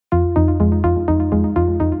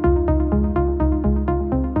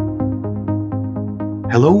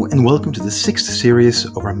Hello and welcome to the sixth series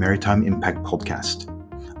of our Maritime Impact podcast.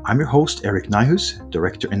 I'm your host, Eirik Nyhus,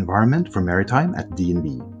 Director Environment for Maritime at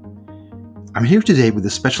DNV. I'm here today with a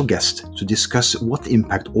special guest to discuss what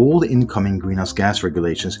impact all the incoming greenhouse gas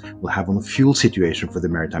regulations will have on the fuel situation for the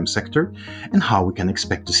maritime sector and how we can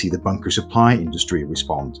expect to see the bunker supply industry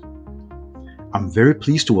respond. I'm very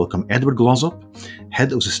pleased to welcome Edward Glossop,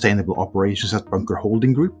 Head of Sustainable Operations at Bunker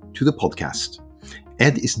Holding Group, to the podcast.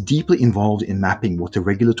 Ed is deeply involved in mapping what the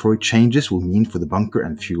regulatory changes will mean for the bunker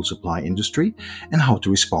and fuel supply industry and how to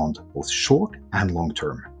respond, both short and long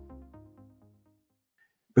term.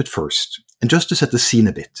 But first, and just to set the scene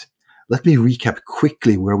a bit, let me recap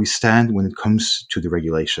quickly where we stand when it comes to the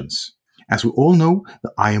regulations. As we all know,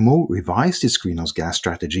 the IMO revised its greenhouse gas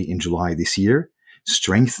strategy in July this year,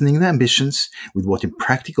 strengthening the ambitions with what in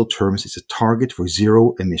practical terms is a target for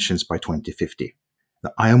zero emissions by 2050.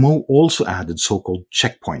 The IMO also added so-called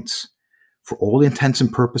checkpoints, for all intents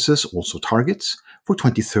and purposes also targets, for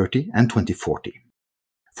 2030 and 2040.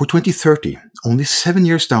 For 2030, only 7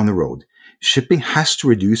 years down the road, shipping has to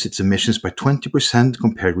reduce its emissions by 20%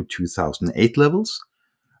 compared with 2008 levels.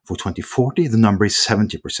 For 2040, the number is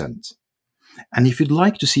 70%. And if you'd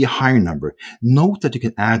like to see a higher number, note that you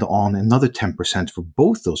can add on another 10% for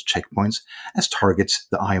both those checkpoints as targets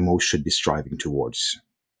the IMO should be striving towards.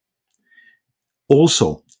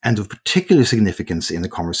 Also, and of particular significance in the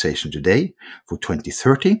conversation today, for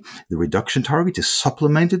 2030, the reduction target is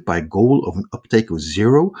supplemented by a goal of an uptake of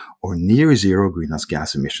zero or near zero greenhouse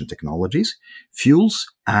gas emission technologies,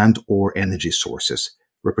 fuels, and or energy sources,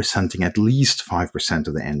 representing at least 5%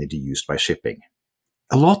 of the energy used by shipping.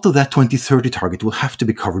 A lot of that 2030 target will have to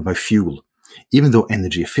be covered by fuel, even though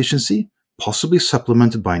energy efficiency, possibly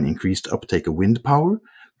supplemented by an increased uptake of wind power,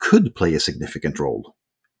 could play a significant role.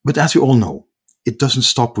 But as you all know, it doesn't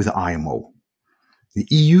stop with the IMO. The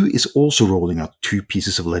EU is also rolling out two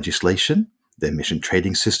pieces of legislation, the Emission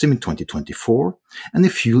Trading System in 2024 and the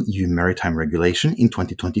Fuel EU Maritime Regulation in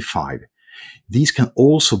 2025. These can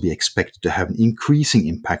also be expected to have an increasing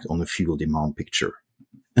impact on the fuel demand picture.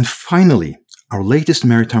 And finally, our latest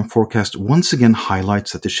maritime forecast once again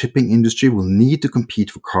highlights that the shipping industry will need to compete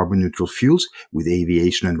for carbon-neutral fuels with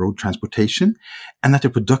aviation and road transportation, and that the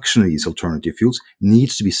production of these alternative fuels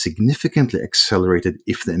needs to be significantly accelerated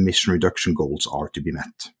if the emission reduction goals are to be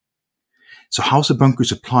met. So how's the bunker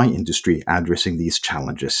supply industry addressing these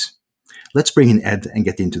challenges? Let's bring in Ed and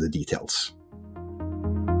get into the details.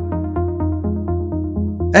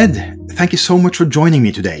 Ed, thank you so much for joining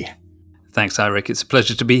me today. Thanks, Eirik. It's a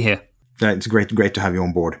pleasure to be here. It's great to have you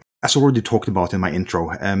on board. As already talked about in my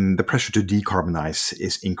intro, the pressure to decarbonize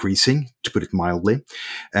is increasing, to put it mildly.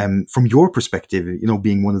 From your perspective,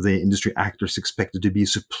 being one of the industry actors expected to be a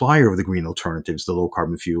supplier of the green alternatives, the low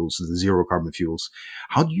carbon fuels, the zero carbon fuels,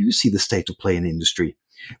 how do you see the state of play in the industry?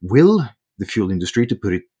 Will the fuel industry, to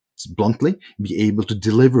put it bluntly, be able to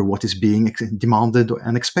deliver what is being demanded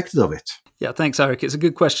and expected of it? Yeah, thanks, Eirik. It's a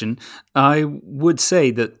good question. I would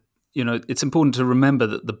say that it's important to remember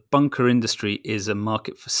that the bunker industry is a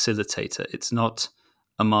market facilitator. It's not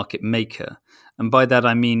a market maker. And by that,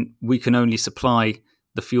 I mean, we can only supply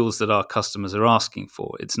the fuels that our customers are asking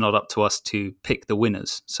for. It's not up to us to pick the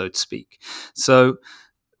winners, so to speak. So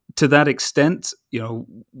to that extent,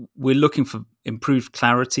 we're looking for improved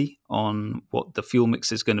clarity on what the fuel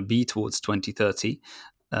mix is going to be towards 2030.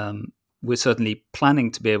 We're certainly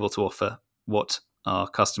planning to be able to offer what our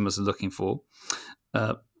customers are looking for.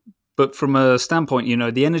 But from a standpoint,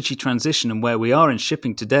 the energy transition and where we are in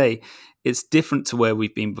shipping today, it's different to where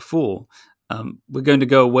we've been before. We're going to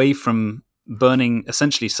go away from burning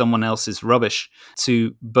essentially someone else's rubbish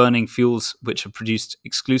to burning fuels which are produced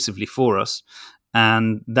exclusively for us.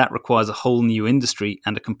 And that requires a whole new industry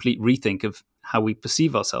and a complete rethink of how we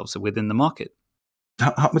perceive ourselves within the market.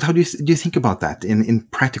 But how do you think about that in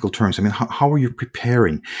practical terms? I mean, how are you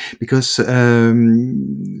preparing? Because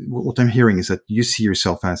what I'm hearing is that you see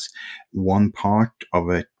yourself as one part of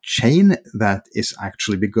a chain that is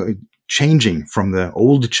actually changing from the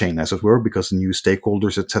old chain, as it were, because new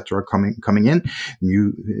stakeholders, etc., are coming in,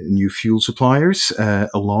 new fuel suppliers,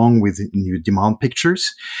 along with new demand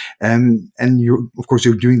pictures, and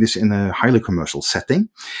you're doing this in a highly commercial setting.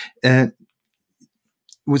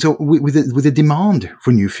 So with the demand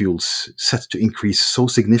for new fuels set to increase so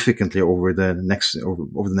significantly over the next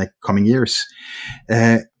coming years,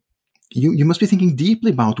 you must be thinking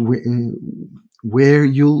deeply about where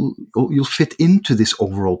you'll fit into this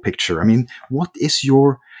overall picture. I mean, what is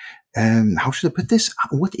your how should I put this?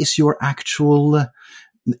 What is your actual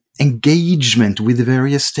engagement with the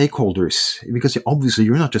various stakeholders? Because obviously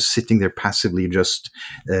you're not just sitting there passively just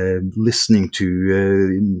listening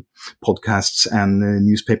to podcasts and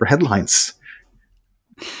newspaper headlines.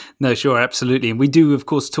 No, sure, absolutely. And we do, of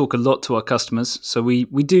course, talk a lot to our customers. So we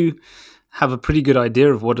do have a pretty good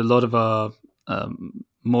idea of what a lot of our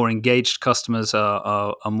more engaged customers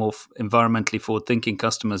are more environmentally forward-thinking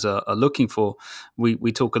customers are looking for.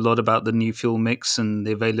 We talk a lot about the new fuel mix and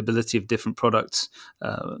the availability of different products.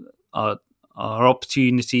 Our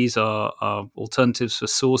opportunities, our alternatives for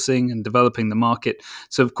sourcing and developing the market.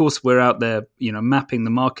 So, of course, we're out there, mapping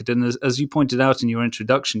the market. And as you pointed out in your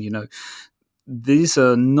introduction, these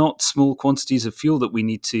are not small quantities of fuel that we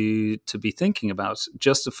need to be thinking about.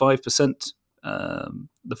 Just the 5%,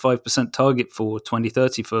 the 5% target for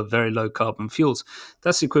 2030 for very low carbon fuels,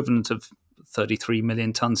 that's the equivalent of 33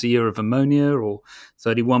 million tons a year of ammonia, or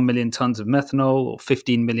 31 million tons of methanol, or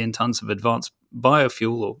 15 million tons of advanced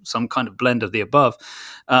biofuel, or some kind of blend of the above.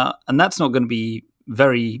 And that's not going to be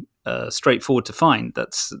very straightforward to find.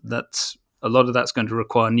 That's a lot of that's going to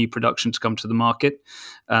require new production to come to the market.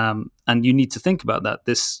 And you need to think about that.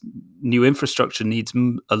 This new infrastructure needs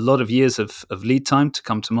a lot of years of lead time to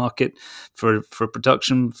come to market. For a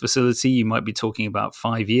production facility, you might be talking about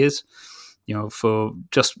 5 years. For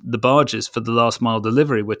just the barges, for the last mile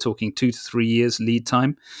delivery, we're talking 2 to 3 years lead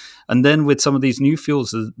time. And then with some of these new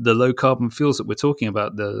fuels, the low carbon fuels that we're talking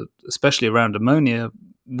about, especially around ammonia,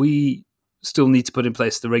 we still need to put in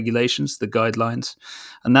place the regulations, the guidelines,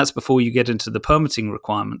 and that's before you get into the permitting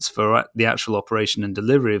requirements for the actual operation and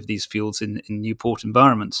delivery of these fuels in new port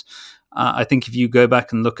environments. I think if you go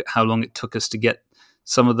back and look at how long it took us to get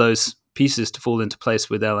some of those pieces to fall into place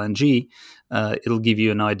with LNG, it'll give you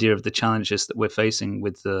an idea of the challenges that we're facing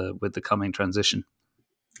with the coming transition.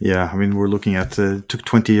 Yeah, I mean, we're looking at, took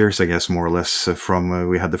 20 years, I guess, more or less, from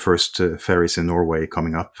we had the first ferries in Norway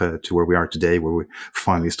coming up to where we are today, where we're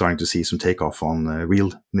finally starting to see some takeoff on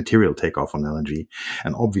real material takeoff on LNG.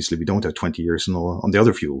 And obviously, we don't have 20 years on the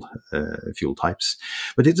other fuel types.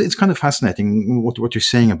 But it's kind of fascinating what you're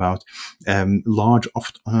saying about large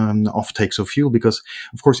offtakes of fuel, because,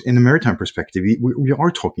 of course, in a maritime perspective, we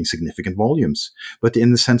are talking significant volumes. But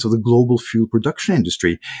in the sense of the global fuel production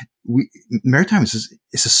industry, Maritime is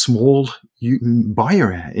a small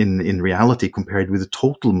buyer in reality compared with the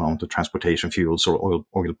total amount of transportation fuels or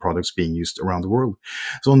oil products being used around the world.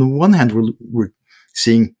 So on the one hand, we're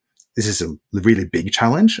seeing this is a really big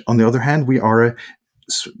challenge. On the other hand, we are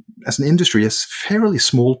as an industry, a fairly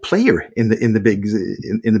small player in the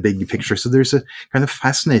big picture. So there's a kind of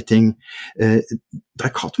fascinating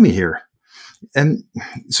dichotomy here. And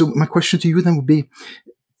so my question to you then would be,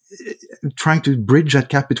 trying to bridge that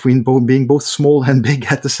gap between being both small and big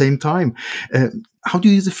at the same time. How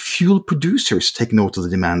do the fuel producers take note of the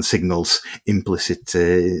demand signals implicit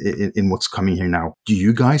in what's coming here now? Do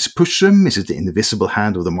you guys push them? Is it the invisible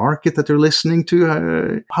hand of the market that they're listening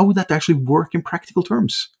to? How would that actually work in practical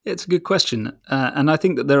terms? It's a good question. And I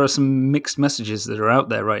think that there are some mixed messages that are out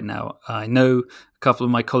there right now. I know a couple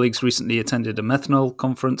of my colleagues recently attended a methanol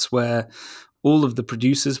conference where all of the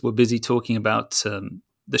producers were busy talking about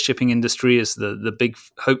the shipping industry as the big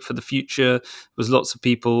hope for the future. There was lots of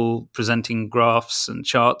people presenting graphs and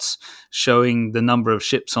charts showing the number of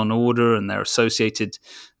ships on order and their associated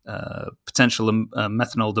potential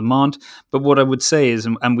methanol demand. But what I would say is,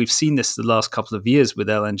 and we've seen this the last couple of years with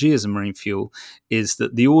LNG as a marine fuel, is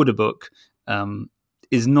that the order book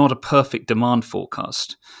is not a perfect demand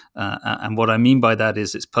forecast. And what I mean by that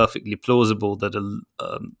is it's perfectly plausible that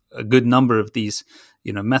a good number of these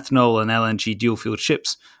methanol and LNG dual-fueled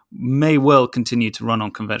ships may well continue to run on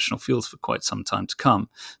conventional fuels for quite some time to come.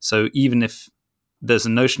 So even if there's a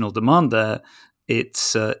notional demand there,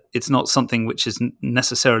 it's not something which is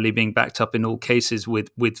necessarily being backed up in all cases with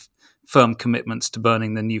firm commitments to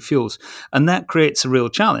burning the new fuels. And that creates a real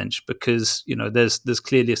challenge because there's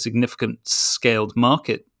clearly a significant scaled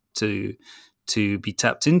market to be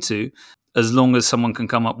tapped into, as long as someone can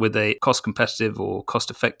come up with a cost-competitive or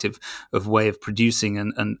cost-effective way of producing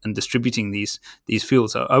and distributing these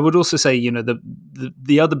fuels. I would also say,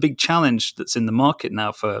 the other big challenge that's in the market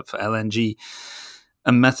now for LNG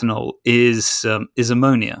and methanol is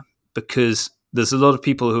ammonia, because there's a lot of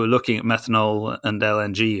people who are looking at methanol and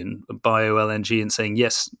LNG and bio-LNG and saying,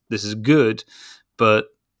 yes, this is good, but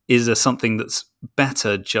is there something that's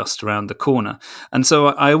better just around the corner? And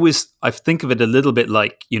so I think of it a little bit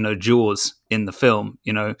like, Jaws in the film.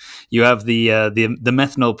 You have the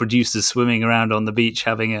methanol producers swimming around on the beach,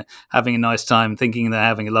 having a nice time, thinking they're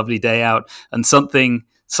having a lovely day out, and something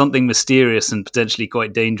something mysterious and potentially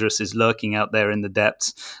quite dangerous is lurking out there in the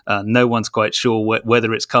depths. No one's quite sure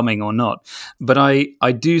whether it's coming or not. But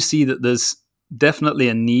I do see that there's definitely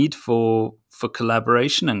a need for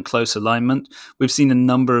collaboration and close alignment. We've seen a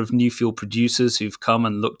number of new fuel producers who've come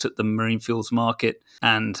and looked at the marine fuels market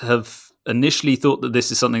and have initially thought that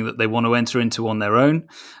this is something that they want to enter into on their own.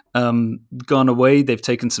 Gone away, they've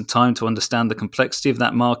taken some time to understand the complexity of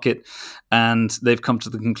that market, and they've come to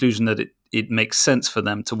the conclusion that it makes sense for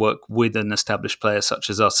them to work with an established player such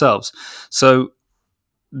as ourselves. So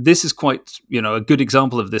this is quite, a good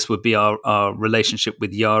example of this would be our relationship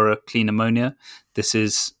with Yara Clean Ammonia. This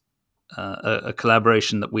is a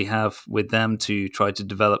collaboration that we have with them to try to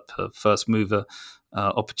develop first mover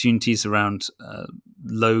opportunities around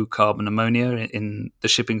low carbon ammonia in the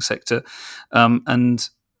shipping sector. And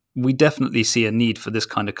we definitely see a need for this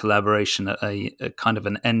kind of collaboration, a kind of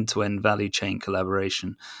an end-to-end value chain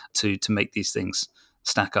collaboration to make these things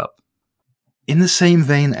stack up. In the same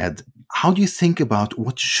vein, Ed, how do you think about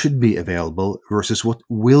what should be available versus what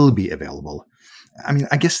will be available? I mean,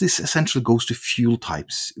 I guess this essentially goes to fuel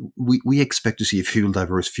types. We expect to see a fuel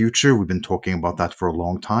diverse future. We've been talking about that for a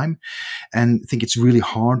long time, and think it's really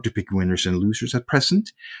hard to pick winners and losers at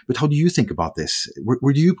present. But how do you think about this?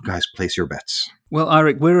 Where do you guys place your bets? Well,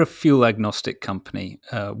 Eirik, we're a fuel agnostic company.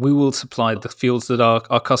 We will supply the fuels that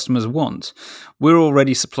our customers want. We're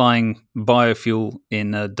already supplying biofuel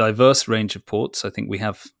in a diverse range of ports. I think we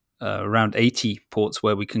have around 80 ports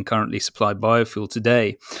where we can currently supply biofuel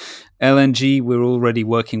today. LNG, we're already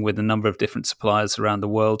working with a number of different suppliers around the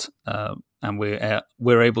world, and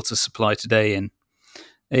we're able to supply today in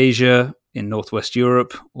Asia, in Northwest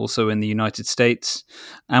Europe, also in the United States,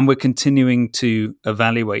 and we're continuing to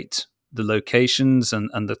evaluate the locations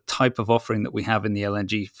and the type of offering that we have in the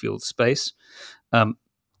LNG fuel space.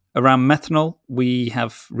 Around methanol, we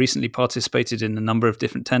have recently participated in a number of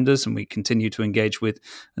different tenders, and we continue to engage with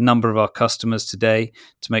a number of our customers today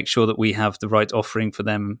to make sure that we have the right offering for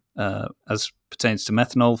them as pertains to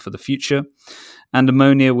methanol for the future. And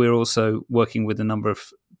ammonia, we're also working with a number of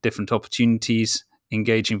different opportunities,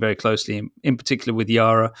 engaging very closely, in particular with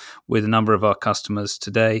Yara, with a number of our customers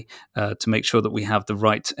today to make sure that we have the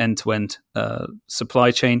right end-to-end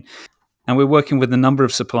supply chain. And we're working with a number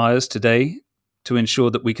of suppliers today to ensure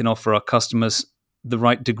that we can offer our customers the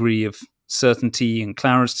right degree of certainty and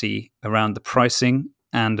clarity around the pricing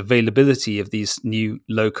and availability of these new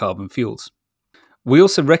low-carbon fuels. We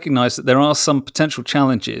also recognize that there are some potential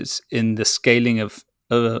challenges in the scaling of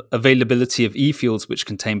availability of e-fuels which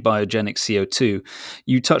contain biogenic CO2.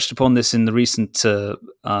 You touched upon this in the recent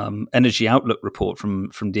Energy Outlook report from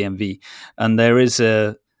DNV, and there's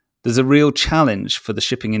a real challenge for the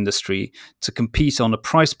shipping industry to compete on a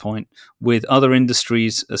price point with other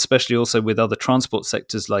industries, especially also with other transport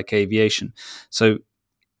sectors like aviation. So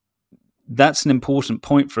that's an important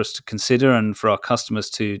point for us to consider and for our customers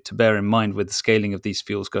to bear in mind with the scaling of these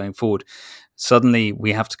fuels going forward. Suddenly,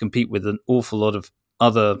 we have to compete with an awful lot of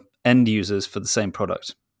other end users for the same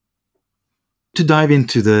product. To dive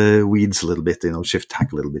into the weeds a little bit, shift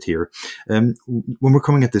tack a little bit here. When we're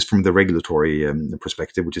coming at this from the regulatory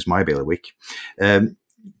perspective, which is my bailiwick,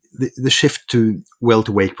 the shift to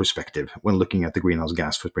well-to-wake perspective when looking at the greenhouse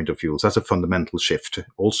gas footprint of fuels, that's a fundamental shift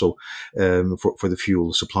also for the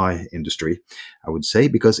fuel supply industry, I would say,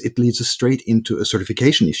 because it leads us straight into a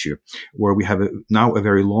certification issue where we have now a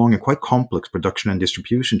very long and quite complex production and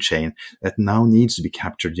distribution chain that now needs to be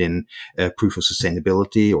captured in proof of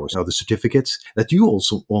sustainability or other certificates that you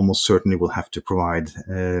also almost certainly will have to provide,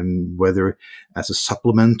 whether as a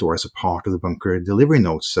supplement or as a part of the bunker delivery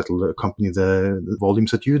notes that will accompany the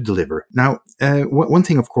volumes that you deliver. Now, one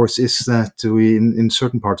thing, of course, is that in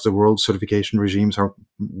certain parts of the world, certification regimes are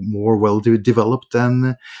more well developed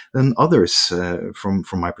than others, from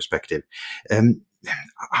my perspective.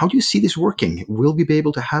 How do you see this working? Will we be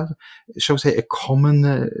able to have, shall we say, a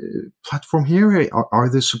common platform here? Are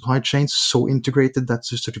the supply chains so integrated that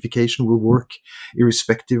the certification will work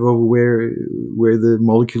irrespective of where the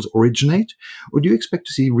molecules originate? Or do you expect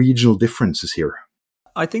to see regional differences here?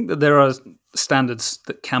 I think that there are standards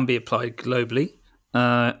that can be applied globally.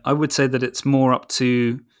 I would say that it's more up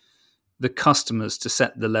to the customers to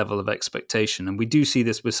set the level of expectation. And we do see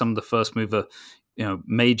this with some of the first mover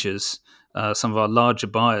majors, some of our larger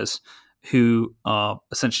buyers who are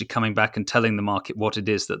essentially coming back and telling the market what it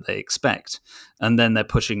is that they expect. And then they're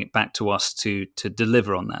pushing it back to us to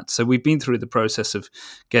deliver on that. So we've been through the process of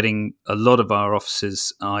getting a lot of our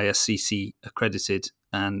offices ISCC accredited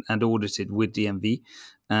and audited with DNV.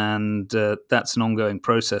 And that's an ongoing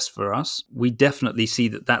process for us. We definitely see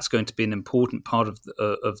that that's going to be an important part of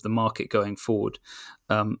the market going forward.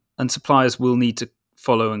 And suppliers will need to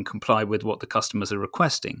follow and comply with what the customers are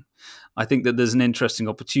requesting. I think that there's an interesting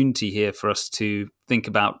opportunity here for us to think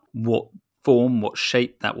about what form, what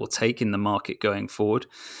shape that will take in the market going forward,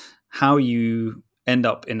 how you end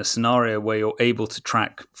up in a scenario where you're able to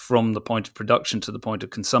track from the point of production to the point of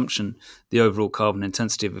consumption the overall carbon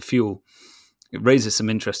intensity of a fuel. It raises some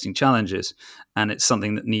interesting challenges, and it's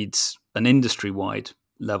something that needs an industry-wide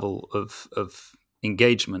level of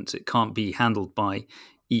engagement. It can't be handled by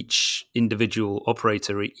each individual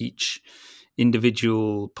operator, each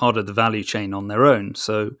individual part of the value chain on their own.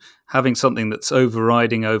 So having something that's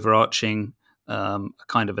overarching, a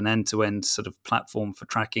kind of an end-to-end sort of platform for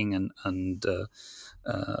tracking and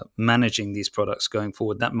managing these products going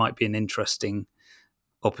forward, that might be an interesting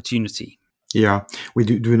opportunity. Yeah, we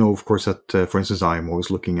do know, of course, that, for instance, IMO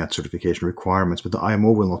is looking at certification requirements, but the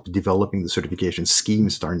IMO will not be developing the certification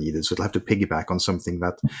schemes that are needed. So it'll have to piggyback on something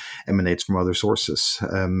that emanates from other sources,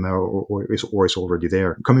 or is already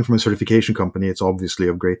there. Coming from a certification company, it's obviously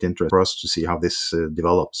of great interest for us to see how this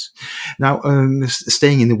develops. Now,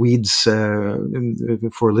 staying in the weeds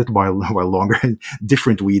for a little while longer,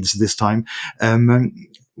 different weeds this time.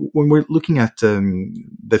 When we're looking at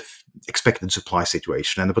the expected supply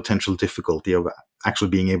situation and the potential difficulty of actually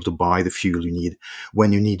being able to buy the fuel you need,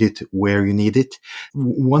 when you need it, where you need it,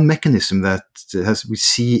 one mechanism that we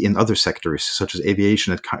see in other sectors, such as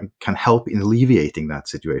aviation, that can help in alleviating that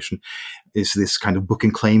situation is this kind of book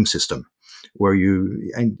and claim system, where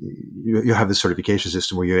you have a certification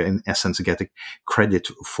system where you, in essence, get a credit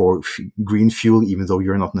for green fuel, even though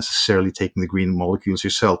you're not necessarily taking the green molecules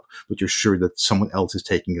yourself, but you're sure that someone else is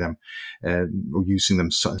taking them or using them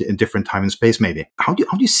in different time and space. Maybe how do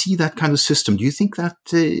you see that kind of system? Do you think that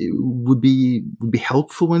would be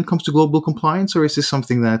helpful when it comes to global compliance, or is this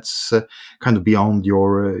something that's kind of beyond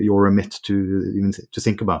your remit to even to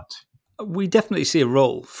think about? We definitely see a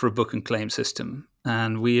role for a book and claim system,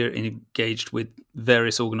 and we are engaged with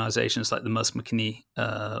various organizations like the Mercer McKinney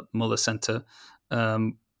Muller Center,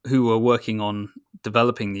 who are working on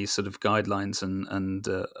developing these sort of guidelines and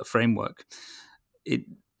a framework. It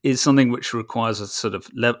is something which requires a sort of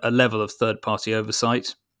a level of third-party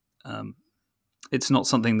oversight. It's not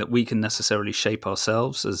something that we can necessarily shape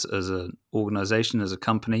ourselves as an organization, as a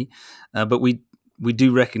company, but we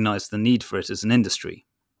do recognize the need for it as an industry.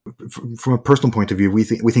 From a personal point of view, we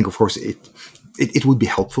think of course it would be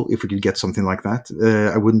helpful if we could get something like that.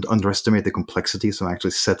 I wouldn't underestimate the complexities of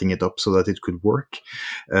actually setting it up so that it could work.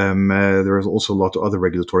 There is also a lot of other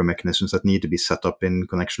regulatory mechanisms that need to be set up in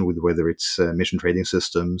connection with whether it's emission trading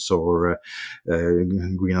systems or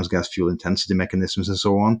greenhouse gas fuel intensity mechanisms and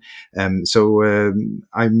so on. So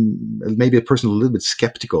I'm maybe a person a little bit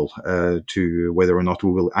skeptical to whether or not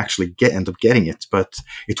we will actually end up getting it, but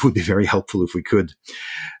it would be very helpful if we could.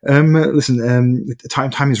 Listen,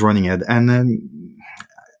 time is running, Ed, and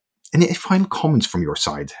any final comments from your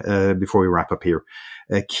side before we wrap up here?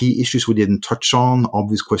 Key issues we didn't touch on,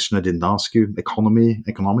 obvious question I didn't ask you,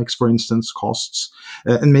 economics, for instance, costs,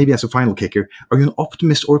 and maybe as a final kicker, are you an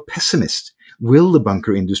optimist or a pessimist? Will the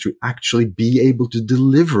bunker industry actually be able to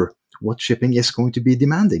deliver what shipping is going to be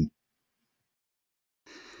demanding?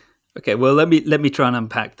 Okay, well, let me try and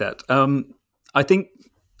unpack that. I think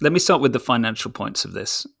let me start with the financial points of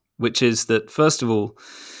this, which is that, first of all,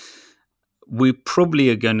 we probably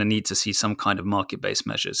are going to need to see some kind of market-based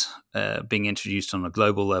measures being introduced on a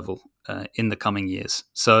global level in the coming years.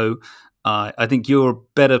 So I think you're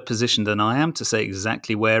better positioned than I am to say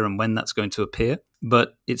exactly where and when that's going to appear.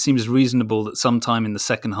 But it seems reasonable that sometime in the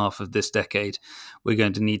second half of this decade, we're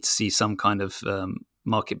going to need to see some kind of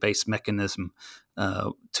market-based mechanism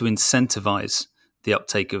to incentivize the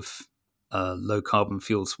uptake of low carbon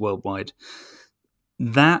fuels worldwide.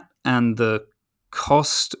 That and the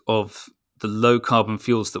cost of the low carbon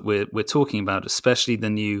fuels that we're talking about, especially the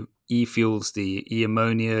new e-fuels, the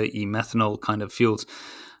e-ammonia, e-methanol kind of fuels,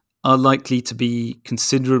 are likely to be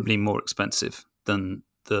considerably more expensive than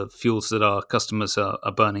the fuels that our customers are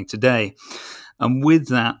burning today. And with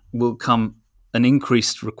that will come an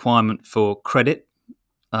increased requirement for credit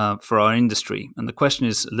for our industry. And the question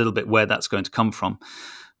is a little bit where that's going to come from.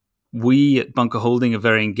 We at Bunker Holding are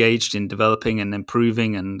very engaged in developing and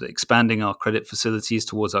improving and expanding our credit facilities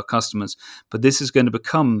towards our customers. But this is going to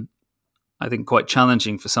become, I think, quite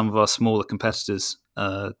challenging for some of our smaller competitors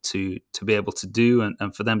to be able to do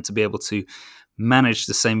and for them to be able to manage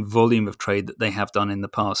the same volume of trade that they have done in the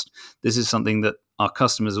past. This is something that our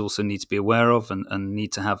customers also need to be aware of and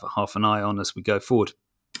need to have half an eye on as we go forward.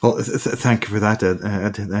 Well, thank you for that,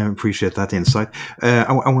 Ed. I appreciate that insight.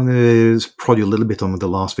 I want to prod you a little bit on the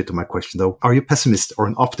last bit of my question, though. Are you a pessimist or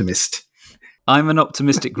an optimist? I'm an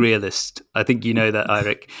optimistic realist. I think you know that,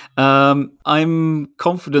 Eirik. I'm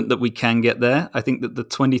confident that we can get there. I think that the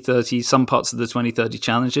 2030, some parts of the 2030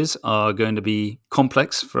 challenges are going to be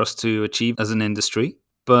complex for us to achieve as an industry,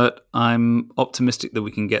 but I'm optimistic that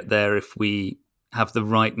we can get there if we have the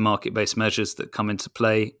right market-based measures that come into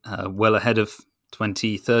play well ahead of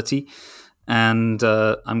 2030. And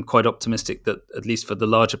I'm quite optimistic that, at least for the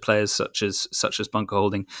larger players such as bunker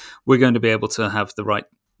holding, we're going to be able to have the right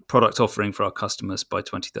product offering for our customers by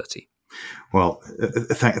 2030. Well,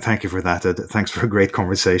 thank you for that. Thanks for a great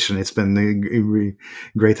conversation. It's been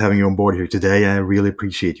great having you on board here today. I really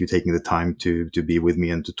appreciate you taking the time to be with me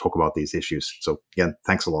and to talk about these issues. So again,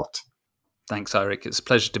 thanks a lot. Thanks, Eirik. It's a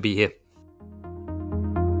pleasure to be here.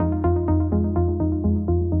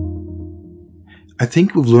 I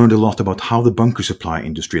think we've learned a lot about how the bunker supply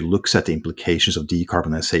industry looks at the implications of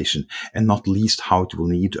decarbonization, and not least how it will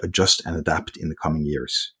need to adjust and adapt in the coming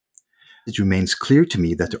years. It remains clear to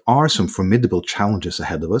me that there are some formidable challenges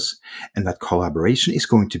ahead of us, and that collaboration is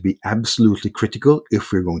going to be absolutely critical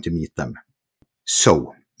if we're going to meet them.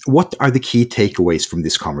 So, what are the key takeaways from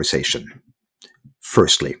this conversation?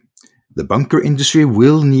 Firstly, the bunker industry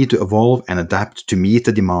will need to evolve and adapt to meet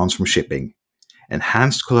the demands from shipping.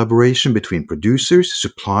 Enhanced collaboration between producers,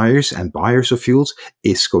 suppliers, and buyers of fuels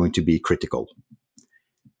is going to be critical.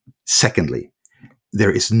 Secondly,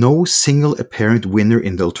 there is no single apparent winner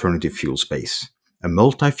in the alternative fuel space. A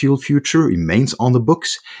multi-fuel future remains on the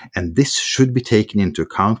books, and this should be taken into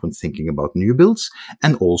account when thinking about new builds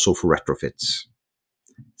and also for retrofits.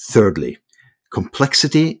 Thirdly,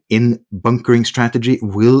 complexity in bunkering strategy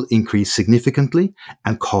will increase significantly,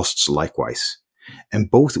 and costs likewise, and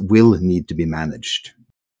both will need to be managed.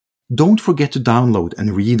 Don't forget to download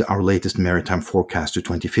and read our latest Maritime forecast to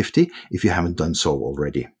 2050 if you haven't done so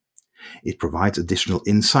already. It provides additional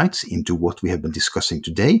insights into what we have been discussing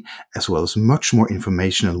today, as well as much more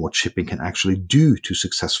information on what shipping can actually do to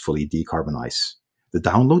successfully decarbonize. The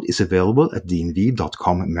download is available at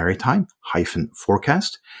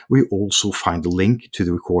dnv.com/maritime-forecast, where you also find a link to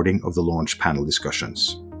the recording of the launch panel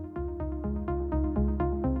discussions.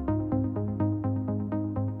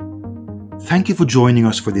 Thank you for joining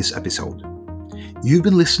us for this episode. You've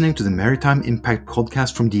been listening to the Maritime Impact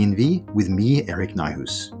Podcast from DNV with me, Eirik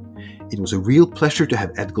Nyhus. It was a real pleasure to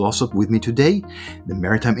have Ed Glossop with me today. The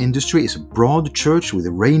maritime industry is a broad church with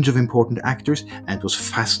a range of important actors, and it was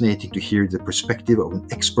fascinating to hear the perspective of an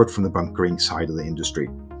expert from the bunkering side of the industry.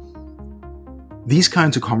 These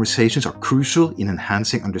kinds of conversations are crucial in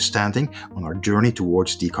enhancing understanding on our journey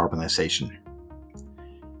towards decarbonization.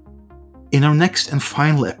 In our next and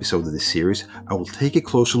final episode of this series, I will take a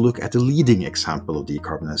closer look at the leading example of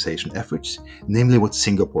decarbonization efforts, namely what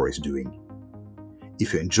Singapore is doing.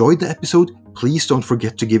 If you enjoyed the episode, please don't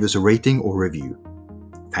forget to give us a rating or review.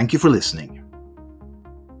 Thank you for listening.